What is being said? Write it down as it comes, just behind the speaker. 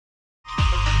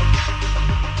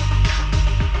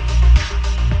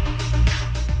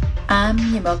I'm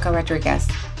Yamilka Rodriguez,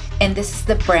 and this is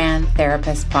the Brand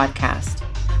Therapist Podcast,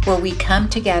 where we come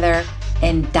together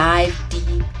and dive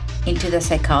deep into the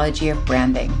psychology of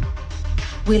branding.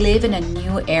 We live in a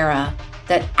new era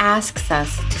that asks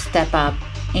us to step up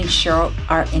and show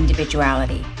our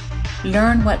individuality.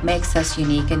 Learn what makes us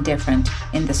unique and different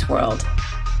in this world.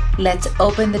 Let's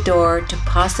open the door to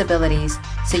possibilities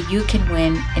so you can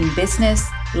win in business,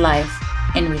 life,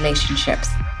 and relationships,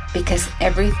 because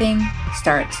everything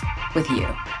starts with you.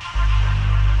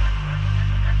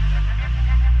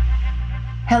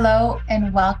 Hello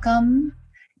and welcome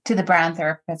to the Brand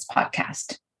Therapist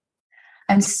Podcast.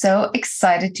 I'm so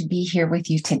excited to be here with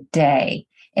you today,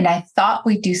 and I thought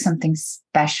we'd do something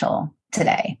special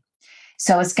today.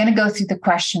 So I was going to go through the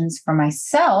questions for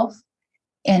myself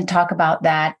and talk about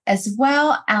that, as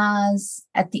well as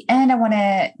at the end, I want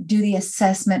to do the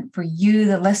assessment for you,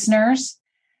 the listeners,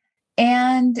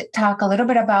 and talk a little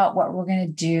bit about what we're going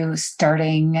to do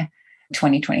starting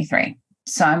 2023.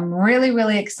 So I'm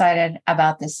really excited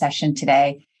about this session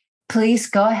today. Please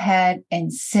go ahead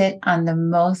and sit on the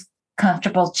most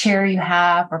comfortable chair you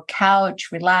have or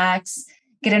couch, relax,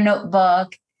 get a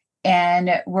notebook,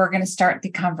 and we're going to start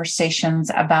the conversations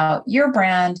about your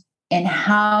brand and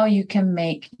how you can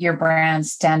make your brand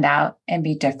stand out and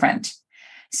be different.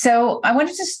 So I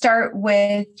wanted to start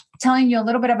with telling you a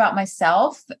little bit about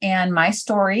myself and my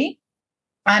story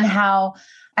on how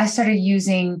I started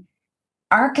using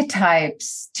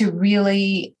archetypes to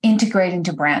really integrate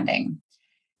into branding.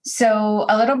 So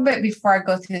a little bit before I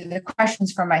go through the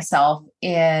questions for myself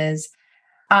is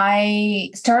I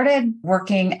started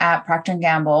working at Procter &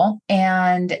 Gamble,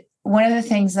 and one of the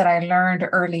things that I learned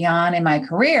early on in my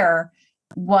career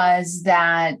was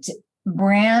that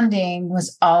branding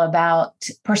was all about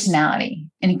personality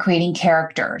and creating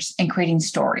characters and creating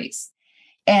stories.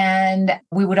 And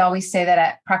we would always say that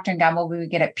at Procter & Gamble, we would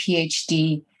get a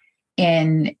PhD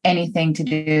in anything to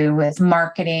do with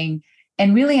marketing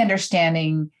and really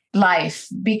understanding life,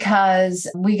 because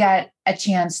we got a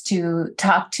chance to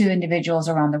talk to individuals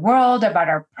around the world about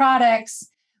our products.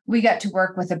 We got to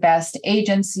work with the best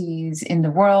agencies in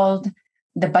the world.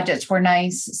 The budgets were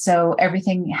nice. So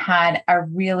everything had a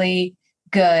really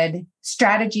good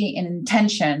strategy and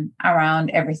intention around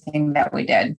everything that we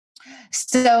did.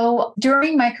 So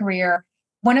during my career,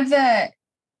 one of the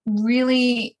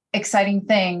really exciting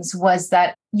things was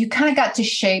that you kind of got to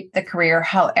shape the career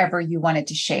however you wanted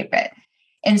to shape it.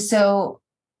 And so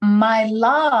my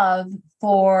love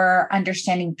for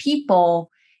understanding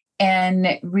people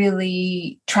and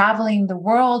really traveling the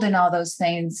world and all those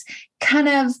things kind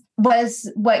of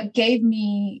was what gave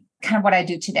me kind of what I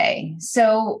do today.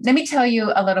 So let me tell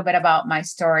you a little bit about my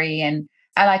story. And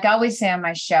I always say on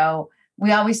my show,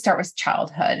 we always start with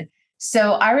childhood.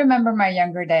 So I remember my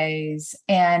younger days,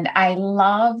 and I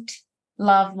loved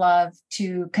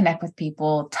to connect with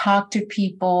people, talk to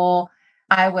people.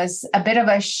 I was a bit of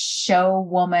a show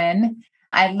woman.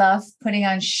 I loved putting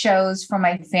on shows for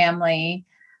my family.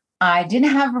 I didn't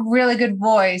have a really good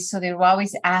voice, so they would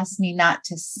always ask me not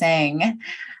to sing,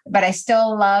 but I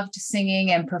still loved singing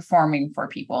and performing for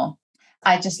people.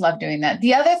 I just loved doing that.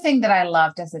 The other thing that I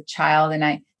loved as a child, and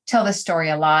I tell this story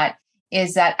a lot,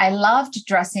 is that I loved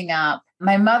dressing up.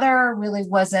 My mother really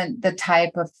wasn't the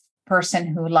type of person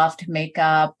who loved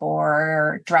makeup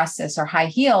or dresses or high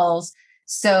heels.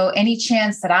 So any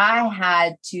chance that I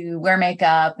had to wear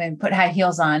makeup and put high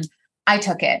heels on, I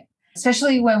took it.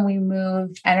 Especially when we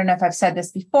moved. I don't know if I've said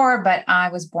this before, but I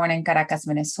was born in Caracas,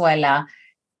 Venezuela,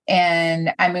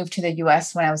 and I moved to the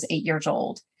US when I was 8 years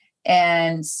old.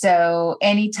 And so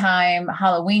anytime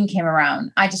Halloween came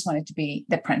around, I just wanted to be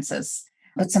the princess.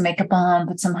 Put some makeup on,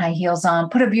 put some high heels on,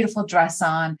 put a beautiful dress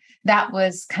on. That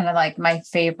was kind of like my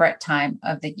favorite time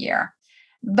of the year.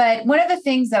 But one of the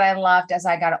things that I loved as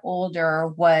I got older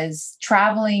was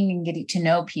traveling and getting to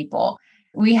know people.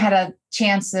 We had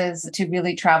chances to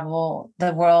really travel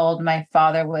the world. My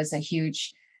father was a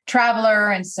huge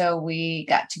traveler. And so we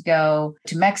got to go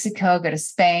to Mexico, go to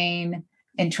Spain,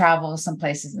 and travel some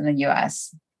places in the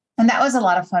US. And that was a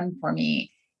lot of fun for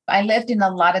me. I lived in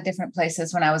a lot of different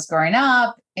places when I was growing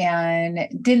up and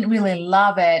didn't really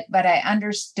love it, but I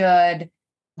understood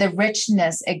the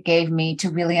richness it gave me to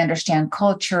really understand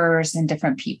cultures and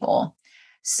different people.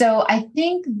 So I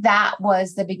think that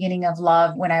was the beginning of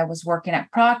love when I was working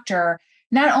at Procter,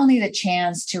 not only the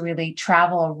chance to really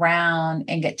travel around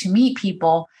and get to meet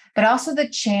people, but also the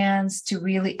chance to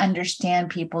really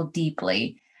understand people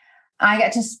deeply. I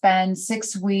got to spend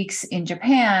 6 weeks in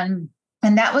Japan,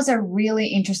 and that was a really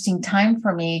interesting time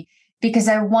for me because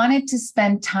I wanted to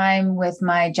spend time with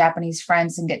my Japanese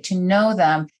friends and get to know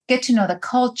them, get to know the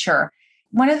culture.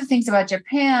 one of the things about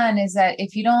Japan is that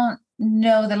if you don't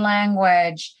know the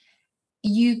language,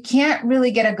 you can't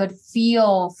really get a good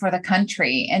feel for the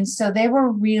country. And so they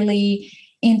were really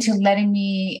into letting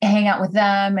me hang out with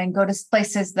them and go to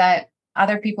places that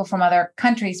other people from other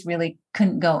countries really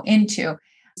couldn't go into.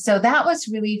 So that was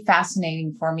really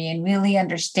fascinating for me and really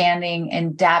understanding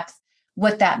in depth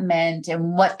what that meant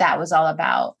and what that was all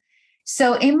about.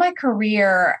 So in my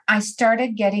career, I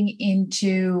started getting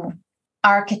into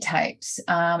archetypes.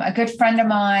 A good friend of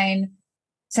mine,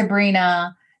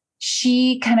 Sabrina,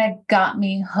 she kind of got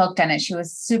me hooked on it. She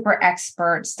was super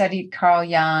expert, studied Carl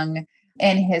Jung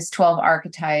and his 12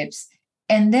 archetypes.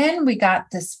 And then we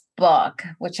got this book,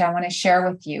 which I want to share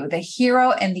with you, The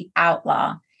Hero and the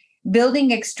Outlaw,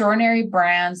 Building Extraordinary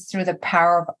Brands Through the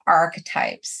Power of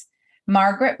Archetypes,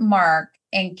 Margaret Mark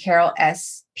and Carol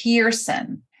S.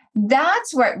 Pearson.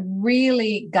 That's what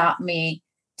really got me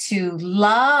to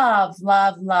love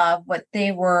what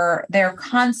they were, their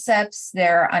concepts,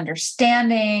 their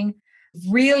understanding,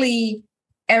 really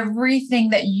everything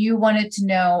that you wanted to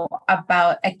know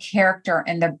about a character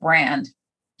and the brand.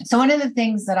 So one of the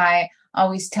things that I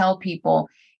always tell people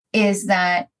is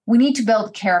that we need to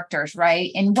build characters,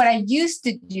 right? And what I used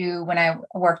to do when I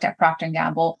worked at Procter &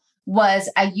 Gamble was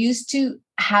I used to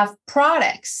have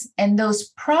products, and those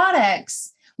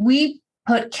products, we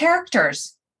put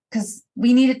characters because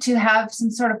we needed to have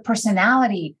some sort of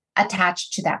personality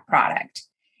attached to that product.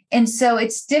 And so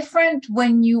it's different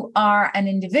when you are an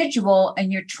individual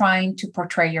and you're trying to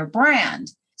portray your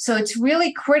brand. So it's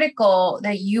really critical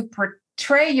that you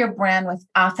portray your brand with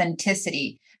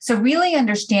authenticity. So really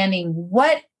understanding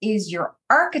what is your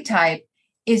archetype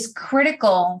is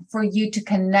critical for you to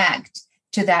connect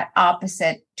to that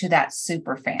opposite, to that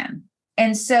super fan.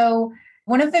 And so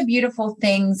one of the beautiful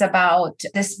things about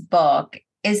this book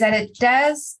is that it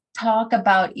does talk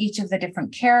about each of the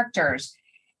different characters.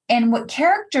 And what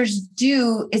characters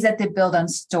do is that they build on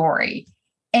story.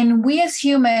 And we as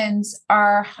humans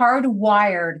are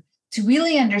hardwired to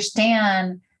really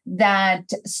understand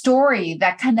that story,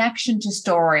 that connection to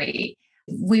story.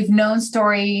 We've known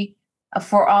story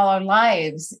for all our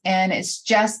lives, and it's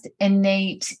just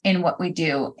innate in what we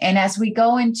do. And as we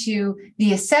go into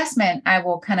the assessment, I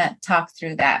will kind of talk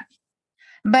through that.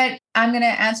 But I'm going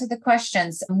to answer the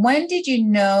questions. When did you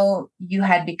know you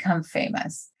had become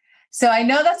famous? So I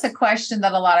know that's a question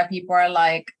that a lot of people are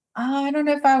like, oh, I don't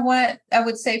know if I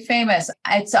would say famous.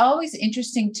 It's always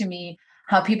interesting to me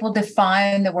how people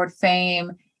define the word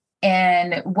fame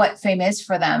and what fame is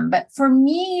for them. But for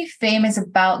me, fame is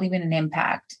about leaving an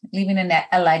impact, leaving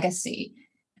a legacy.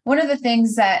 One of the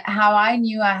things that how I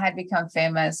knew I had become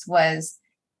famous was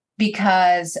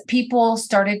because people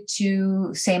started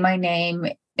to say my name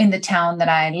in the town that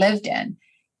I lived in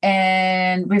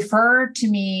and referred to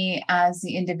me as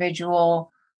the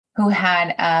individual who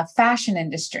had a fashion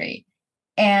industry.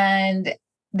 And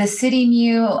the city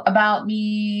knew about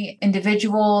me,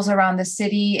 individuals around the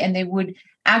city, and they would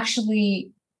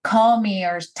actually call me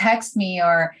or text me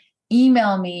or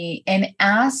email me and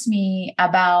ask me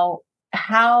about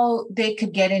how they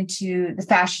could get into the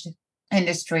fashion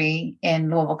industry in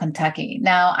Louisville, Kentucky.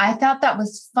 Now, I thought that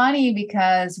was funny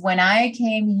because when I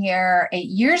came here 8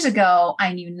 years ago,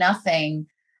 I knew nothing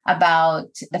about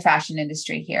the fashion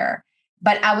industry here,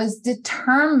 but I was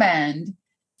determined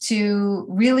to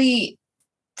really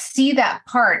see that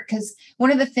part. Because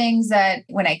one of the things that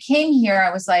when I came here,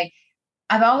 I was like,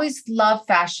 I've always loved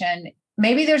fashion.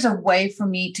 Maybe there's a way for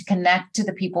me to connect to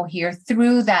the people here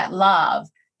through that love.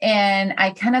 And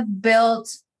I kind of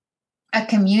built a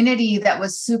community that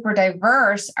was super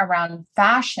diverse around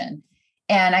fashion.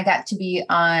 And I got to be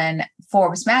on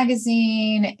Forbes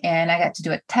magazine and I got to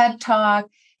do a TED Talk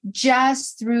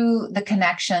just through the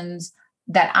connections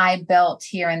that I built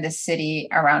here in the city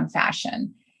around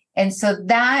fashion. And so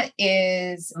that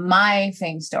is my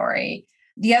fame story.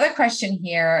 The other question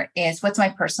here is, what's my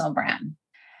personal brand?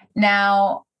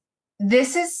 Now,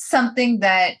 this is something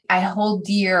that I hold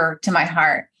dear to my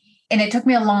heart. And it took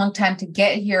me a long time to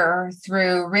get here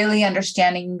through really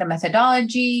understanding the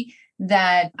methodology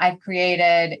that I've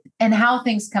created and how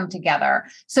things come together.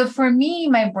 So for me,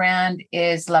 my brand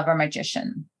is Lover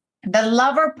Magician. The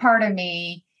lover part of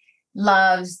me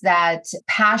loves that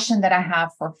passion that I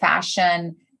have for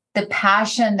fashion, the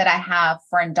passion that I have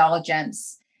for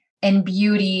indulgence and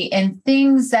beauty and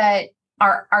things that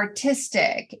are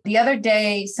artistic. The other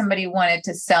day, somebody wanted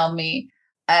to sell me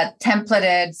a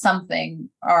templated something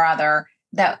or other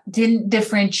that didn't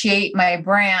differentiate my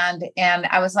brand. And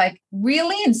I was like,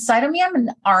 really? Inside of me, I'm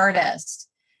an artist.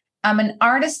 I'm an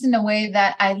artist in a way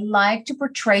that I like to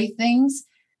portray things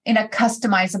in a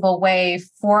customizable way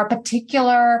for a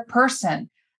particular person.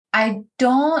 I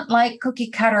don't like cookie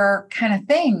cutter kind of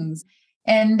things.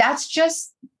 And that's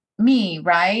just me,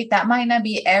 right? That might not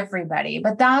be everybody,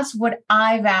 but that's what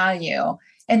I value.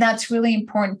 And that's really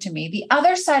important to me. The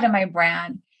other side of my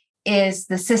brand is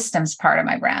the systems part of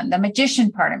my brand, the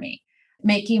magician part of me,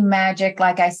 making magic,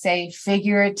 like I say,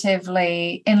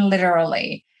 figuratively and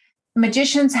literally.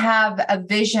 Magicians have a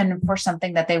vision for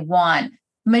something that they want.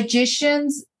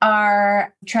 Magicians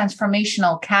are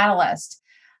transformational catalysts.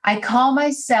 I call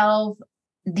myself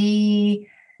the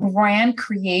brand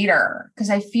creator because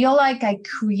I feel like I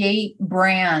create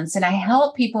brands and I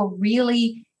help people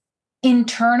really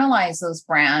internalize those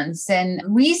brands. And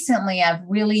recently, I've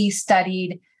really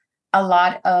studied a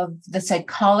lot of the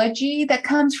psychology that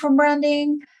comes from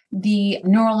branding, the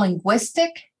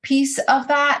neurolinguistic piece of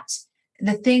that,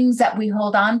 the things that we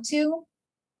hold on to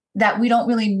that we don't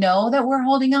really know that we're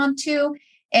holding on to,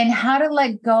 and how to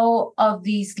let go of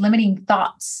these limiting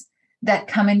thoughts that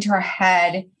come into our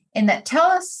head and that tell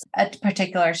us a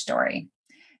particular story.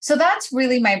 So that's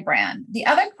really my brand. The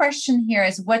other question here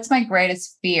is, what's my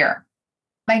greatest fear?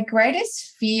 My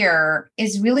greatest fear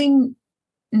is really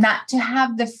not to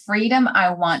have the freedom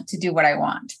I want to do what I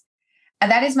want. And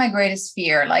that is my greatest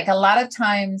fear. Like a lot of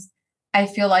times I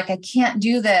feel like I can't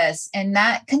do this, and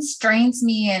that constrains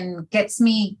me and gets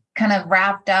me kind of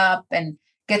wrapped up and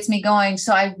gets me going.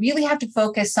 So I really have to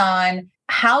focus on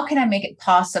how can I make it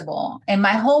possible? And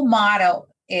my whole motto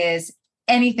is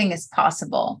anything is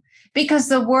possible, because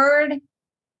the word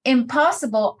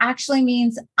impossible actually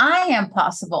means I am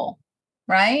possible,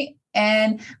 right?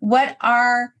 And what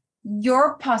are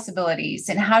your possibilities,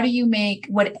 and how do you make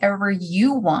whatever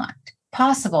you want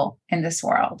possible in this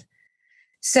world?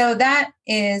 So that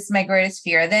is my greatest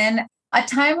fear. Then a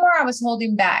time where I was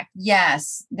holding back.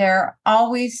 Yes, there are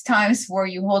always times where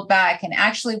you hold back. And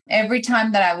actually, every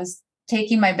time that I was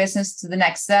taking my business to the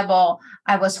next level,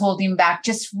 I was holding back.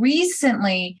 Just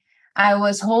recently, I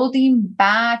was holding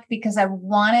back because I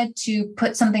wanted to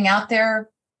put something out there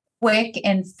quick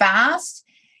and fast.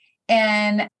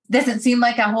 And it doesn't seem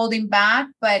like I'm holding back,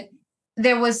 but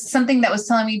there was something that was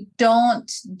telling me,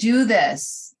 don't do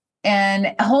this.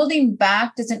 And holding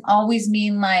back doesn't always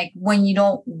mean like when you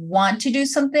don't want to do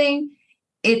something.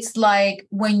 It's like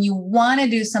when you want to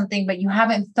do something, but you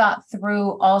haven't thought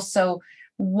through also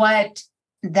what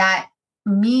that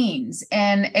means.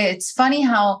 And it's funny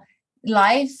how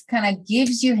life kind of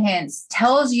gives you hints,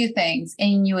 tells you things,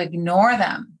 and you ignore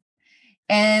them.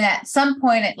 And at some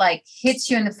point it like hits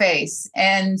you in the face.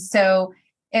 And so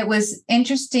it was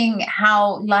interesting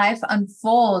how life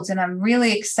unfolds. And I'm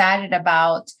really excited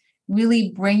about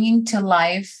really bringing to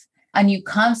life a new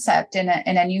concept and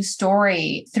a new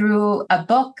story through a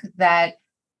book that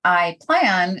I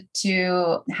plan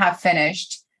to have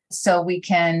finished so we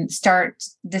can start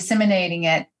disseminating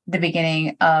it the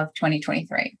beginning of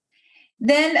 2023.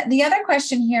 Then the other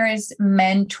question here is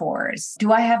mentors.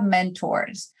 Do I have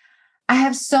mentors? I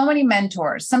have so many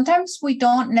mentors. Sometimes we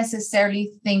don't necessarily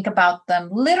think about them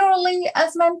literally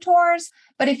as mentors,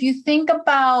 but if you think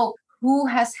about who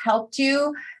has helped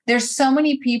you, there's so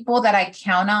many people that I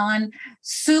count on,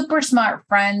 super smart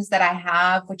friends that I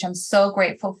have, which I'm so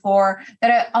grateful for,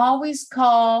 that I always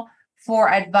call for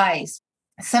advice.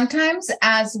 Sometimes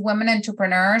as women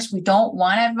entrepreneurs, we don't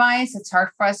want advice. It's hard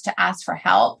for us to ask for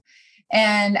help.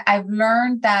 And I've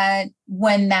learned that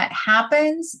when that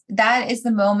happens, that is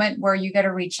the moment where you got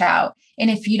to reach out. And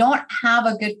if you don't have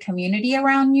a good community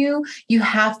around you, you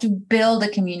have to build a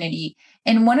community.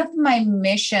 And one of my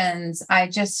missions, I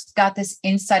just got this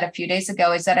insight a few days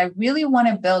ago, is that I really want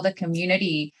to build a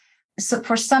community. So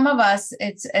for some of us,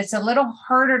 it's a little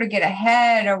harder to get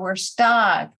ahead, or we're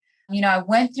stuck. I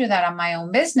went through that on my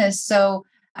own business. So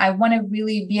I want to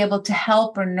really be able to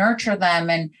help or nurture them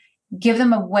and give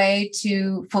them a way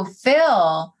to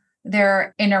fulfill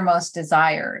their innermost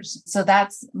desires. So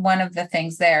that's one of the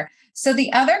things there. So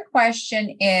the other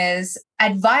question is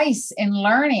advice in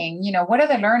learning. What are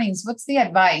the learnings? What's the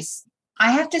advice?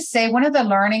 I have to say, one of the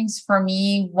learnings for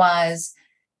me was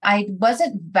I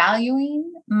wasn't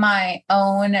valuing my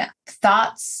own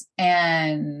thoughts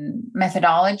and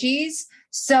methodologies.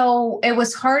 So it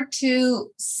was hard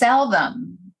to sell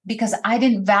them because I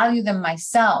didn't value them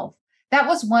myself. That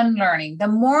was one learning. The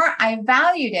more I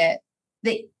valued it,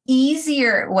 the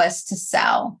easier it was to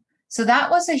sell. So that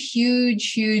was a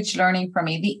huge, huge learning for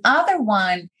me. The other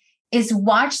one is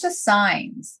watch the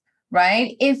signs,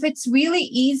 right? If it's really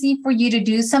easy for you to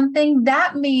do something,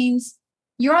 that means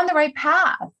you're on the right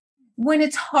path. When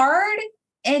it's hard,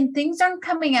 and things aren't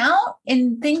coming out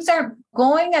and things aren't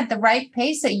going at the right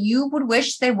pace that you would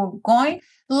wish they were going,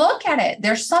 look at it.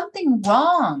 There's something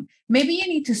wrong. Maybe you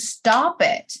need to stop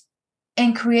it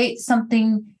and create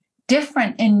something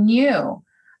different and new.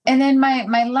 And then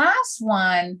my last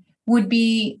one would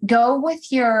be go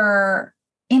with your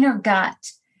inner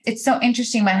gut. It's so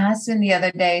interesting. My husband the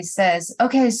other day says,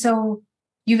 okay, so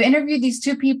you've interviewed these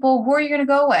two people. Who are you going to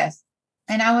go with?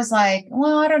 And I was like,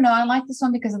 well, I don't know. I like this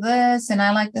one because of this. And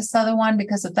I like this other one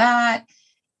because of that.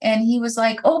 And he was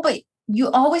like, oh, but you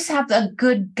always have a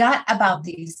good gut about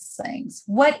these things.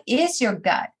 What is your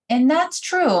gut? And that's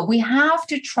true. We have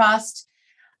to trust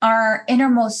our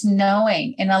innermost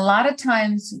knowing. And a lot of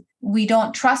times we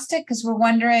don't trust it because we're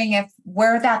wondering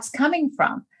where that's coming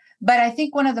from. But I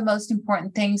think one of the most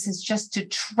important things is just to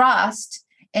trust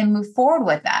and move forward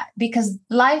with that, because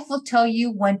life will tell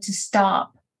you when to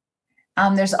stop.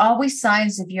 There's always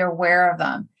signs if you're aware of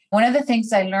them. One of the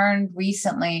things I learned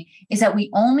recently is that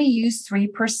we only use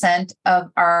 3%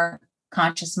 of our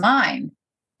conscious mind,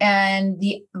 and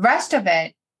the rest of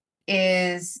it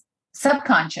is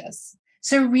subconscious.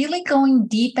 So really going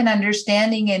deep and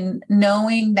understanding and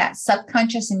knowing that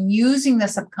subconscious and using the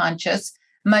subconscious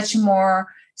much more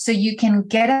so you can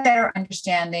get a better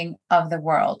understanding of the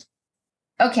world.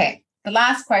 Okay, the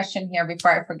last question here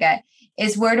before I forget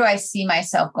is, where do I see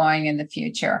myself going in the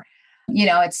future? You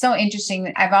know, it's so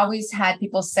interesting. I've always had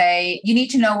people say, you need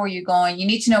to know where you're going. You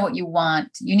need to know what you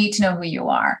want. You need to know who you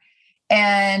are.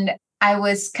 And I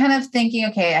was kind of thinking,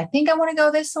 okay, I think I want to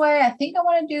go this way. I think I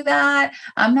want to do that.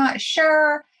 I'm not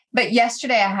sure. But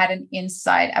yesterday I had an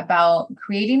insight about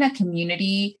creating a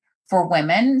community for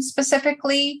women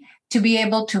specifically to be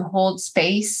able to hold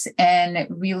space and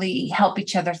really help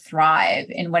each other thrive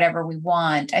in whatever we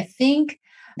want. I think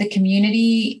the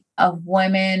community of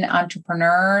women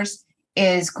entrepreneurs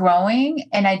is growing.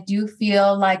 And I do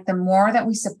feel like the more that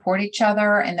we support each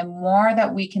other and the more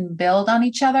that we can build on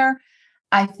each other,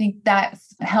 I think that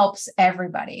helps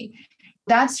everybody.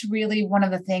 That's really one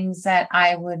of the things that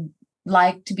I would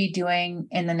like to be doing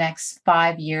in the next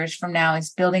 5 years from now,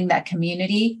 is building that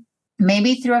community,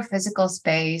 maybe through a physical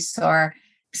space or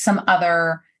some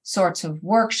other sorts of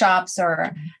workshops,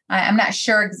 or I'm not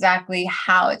sure exactly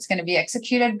how it's going to be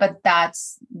executed, but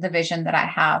that's the vision that I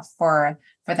have for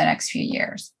the next few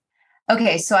years.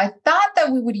 Okay, so I thought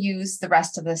that we would use the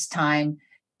rest of this time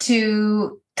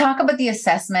to talk about the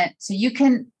assessment so you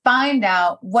can find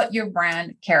out what your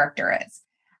brand character is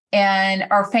and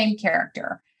our fame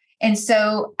character. And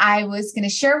so I was going to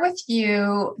share with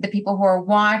you, the people who are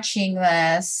watching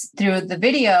this through the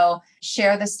video,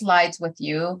 share the slides with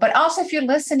you. But also if you're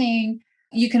listening,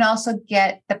 you can also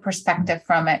get the perspective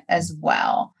from it as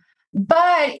well.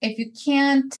 But if you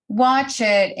can't watch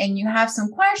it and you have some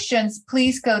questions,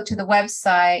 please go to the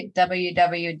website,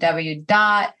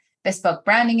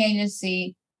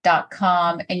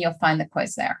 www.bespokebrandingagency.com, and you'll find the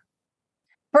quiz there.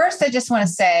 First, I just want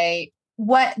to say,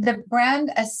 what the brand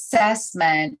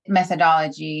assessment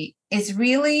methodology is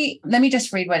really, let me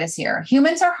just read what is here.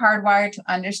 Humans are hardwired to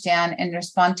understand and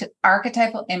respond to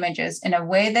archetypal images in a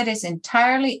way that is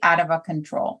entirely out of our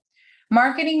control.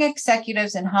 Marketing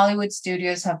executives in Hollywood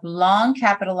studios have long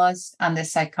capitalized on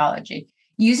this psychology,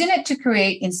 using it to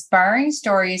create inspiring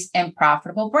stories and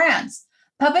profitable brands.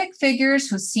 Public figures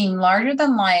who seem larger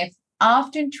than life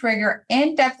often trigger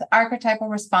in-depth archetypal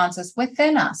responses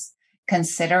within us.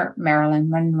 Consider Marilyn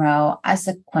Monroe as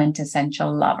a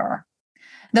quintessential lover.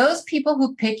 Those people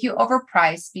who pick you over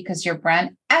price because your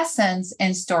brand essence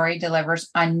and story delivers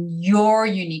on your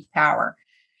unique power.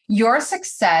 Your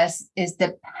success is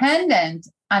dependent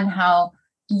on how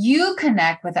you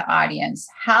connect with the audience.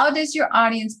 How does your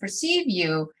audience perceive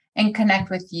you and connect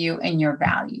with you and your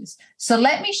values? So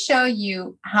let me show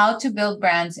you how to build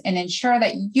brands and ensure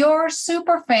that your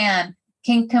super fan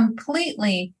can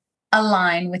completely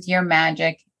align with your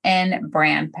magic and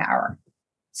brand power.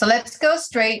 So let's go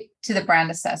straight to the brand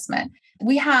assessment.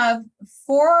 We have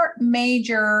 4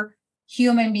 major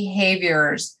human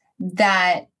behaviors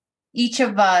that each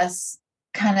of us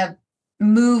kind of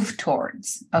move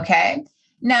towards, okay?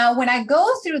 Now, when I go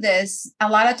through this, a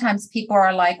lot of times people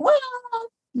are like, well,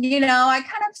 I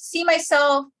kind of see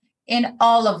myself in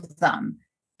all of them.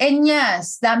 And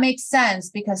yes, that makes sense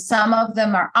because some of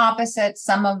them are opposites,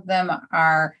 some of them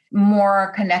are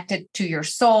more connected to your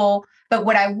soul. But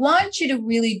what I want you to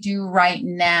really do right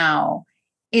now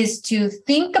is to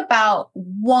think about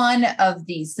one of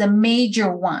these, the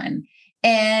major one.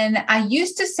 And I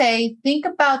used to say, think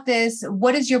about this.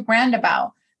 What is your brand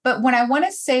about? But what I want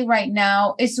to say right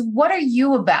now is, what are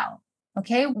you about?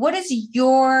 Okay. What is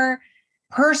your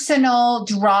personal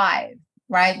drive?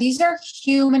 right? These are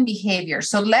human behaviors.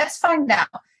 So let's find out.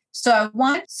 So I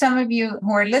want some of you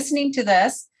who are listening to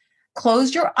this,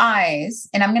 close your eyes,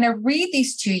 and I'm going to read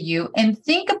these to you and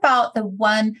think about the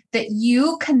one that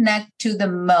you connect to the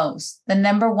most, the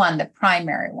number one, the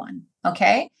primary one.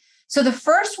 Okay. So the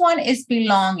first one is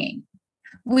belonging.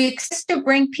 We exist to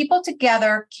bring people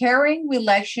together, caring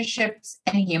relationships,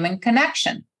 and human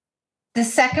connection. The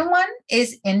second one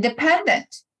is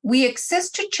independent. We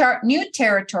exist to chart new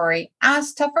territory,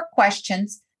 ask tougher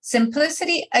questions,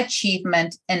 simplicity,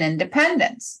 achievement, and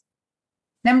independence.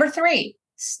 Number 3,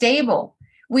 stable.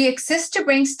 We exist to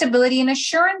bring stability and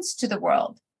assurance to the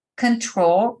world,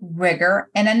 control, rigor,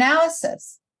 and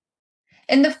analysis.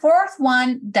 And the fourth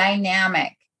one,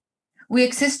 dynamic. We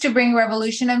exist to bring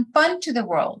revolution and fun to the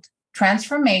world,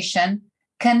 transformation,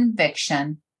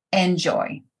 conviction, and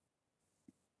joy.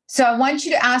 So I want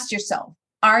you to ask yourself,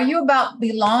 are you about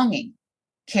belonging,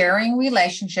 caring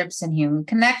relationships, and human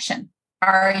connection?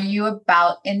 Are you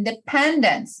about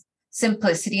independence,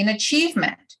 simplicity, and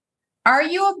achievement? Are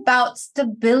you about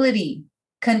stability,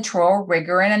 control,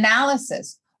 rigor, and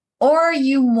analysis? Or are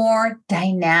you more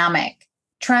dynamic,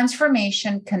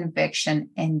 transformation, conviction,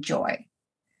 and joy?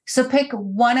 So pick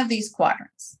one of these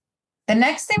quadrants. The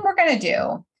next thing we're going to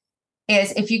do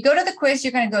is, if you go to the quiz,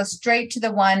 you're going to go straight to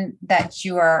the one that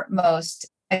you are most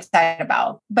excited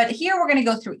about. But here we're going to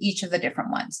go through each of the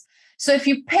different ones. So if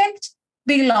you picked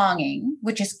belonging,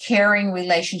 which is caring,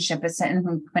 relationships,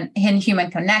 and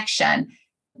human connection,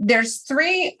 there's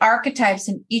 3 archetypes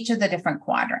in each of the different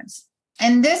quadrants.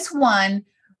 And this one,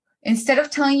 instead of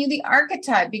telling you the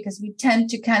archetype, because we tend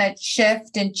to kind of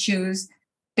shift and choose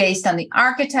based on the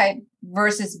archetype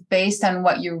versus based on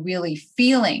what you're really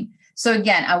feeling. So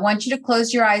again, I want you to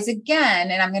close your eyes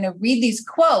again, and I'm going to read these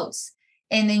quotes,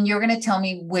 and then you're going to tell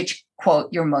me which quote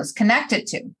you're most connected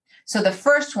to. So the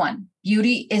first one,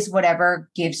 beauty is whatever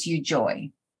gives you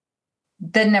joy.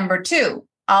 The number 2,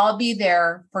 I'll be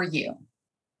there for you.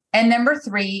 And number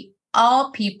 3,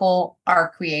 all people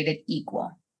are created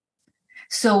equal.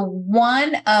 So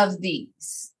one of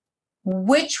these,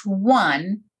 which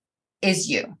one is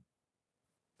you?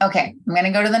 Okay, I'm going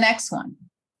to go to the next one.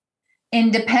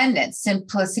 Independence,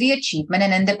 simplicity, achievement,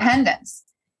 and independence.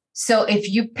 So if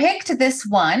you picked this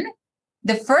one,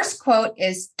 the first quote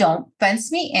is, don't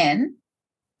fence me in.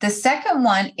 The second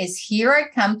one is, here I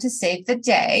come to save the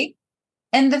day.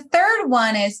 And the third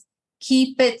one is,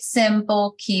 keep it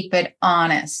simple, keep it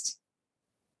honest.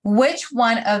 Which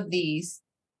one of these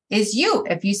is you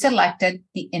if you selected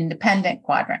the independent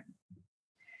quadrant?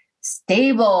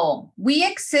 Stable. We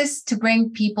exist to bring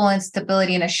people in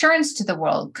stability and assurance to the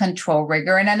world, control,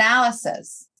 rigor, and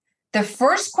analysis. The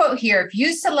first quote here, if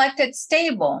you selected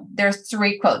stable, there's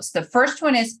 3 quotes. The first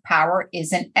one is, power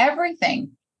isn't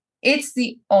everything. It's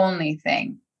the only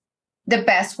thing. The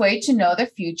best way to know the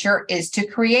future is to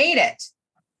create it.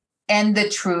 And the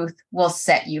truth will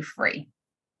set you free.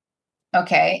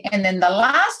 Okay. And then the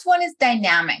last one is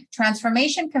dynamic,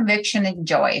 transformation, conviction, and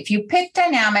joy. If you pick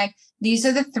dynamic, these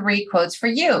are the 3 quotes for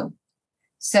you.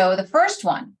 So the first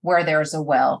one, where there's a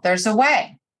will, there's a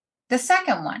way. The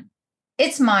second one,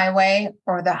 it's my way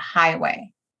or the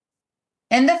highway.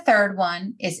 And the third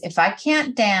one is, if I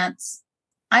can't dance,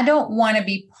 I don't want to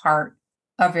be part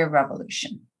of your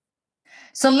revolution.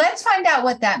 So let's find out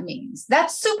what that means.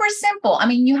 That's super simple. I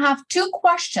mean, you have 2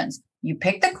 questions. You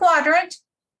pick the quadrant,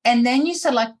 and then you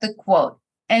select the quote,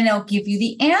 and it'll give you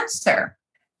the answer.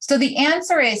 So the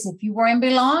answer is, if you were in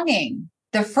belonging,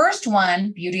 the first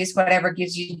one, beauty is whatever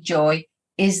gives you joy,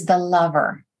 is the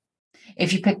lover.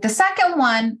 If you pick the second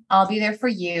one, I'll be there for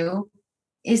you,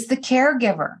 is the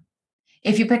caregiver.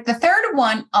 If you pick the third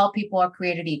one, all people are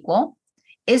created equal,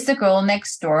 is the girl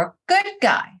next door good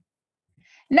guy.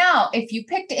 Now, if you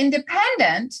picked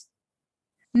independent,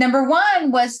 number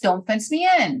 1 was don't fence me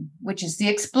in, which is the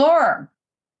explorer.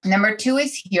 Number 2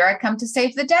 is here I come to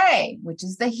save the day, which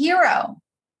is the hero.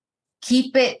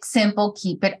 Keep it simple,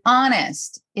 keep it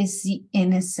honest, is the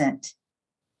innocent.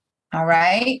 All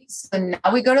right. So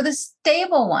now we go to the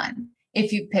stable one.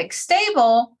 If you pick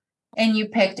stable and you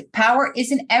picked power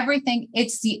isn't everything,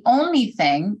 it's the only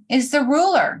thing, is the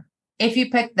ruler. If you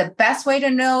pick the best way to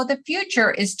know the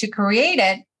future is to create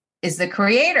it, is the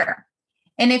creator.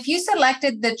 And if you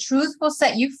selected the truth will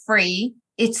set you free,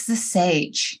 it's the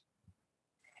sage.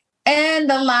 And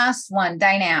the last one,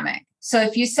 dynamic. So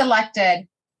if you selected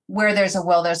where there's a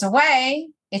will, there's a way,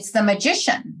 it's the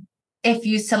magician. If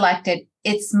you selected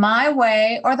it's my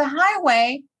way or the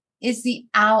highway, is the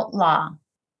outlaw.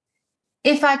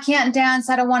 If I can't dance,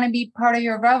 I don't want to be part of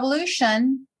your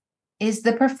revolution, is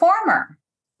the performer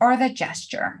or the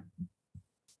gesture.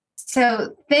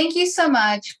 So thank you so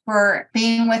much for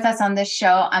being with us on this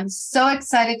show. I'm so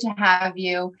excited to have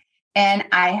you. And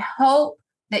I hope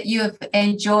that you have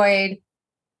enjoyed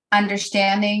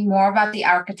understanding more about the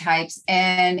archetypes.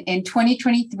 And in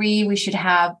 2023, we should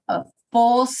have a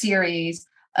full series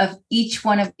of each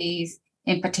one of these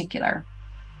in particular.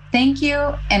 Thank you,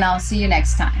 and I'll see you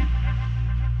next time.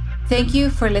 Thank you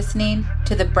for listening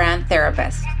to The Brand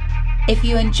Therapist. If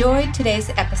you enjoyed today's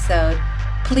episode,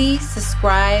 please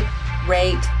subscribe,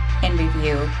 rate, and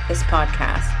review this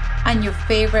podcast on your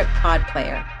favorite pod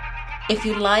player. If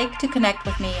you'd like to connect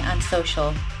with me on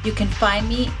social, you can find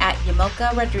me at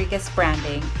Yamilka Rodriguez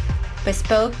Branding,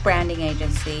 Bespoke Branding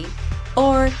Agency,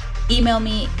 or email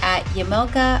me at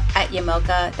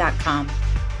yamilka@yamilka.com.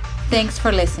 Thanks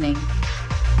for listening.